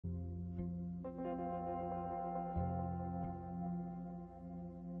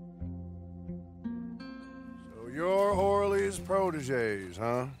Ponderous Proteges,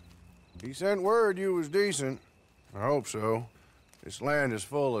 huh? He sent word you was decent. I hope so. This land is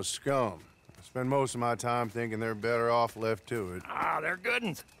full of scum. I spend most of my time thinking they're better off left to it. Ah, they're good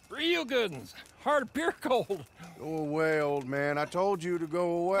uns. Real good uns. Heart of pure gold. Go away, old man. I told you to go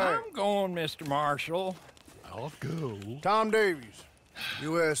away. I'm going, Mr. Marshal. I'll go. Tom Davies,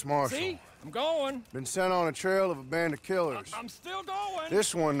 U.S. Marshal. See? I'm going. Been sent on a trail of a band of killers. I'm still going.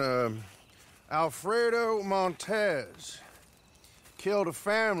 This one, Alfredo Montez. Killed a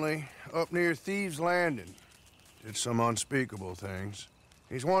family up near Thieves' Landing. Did some unspeakable things.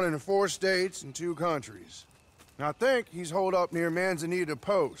 He's wanted in 4 states and 2 countries. Now, I think he's holed up near Manzanita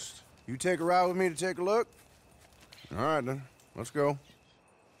Post. You take a ride with me to take a look? All right, then. Let's go.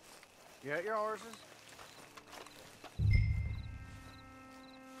 You got your horses?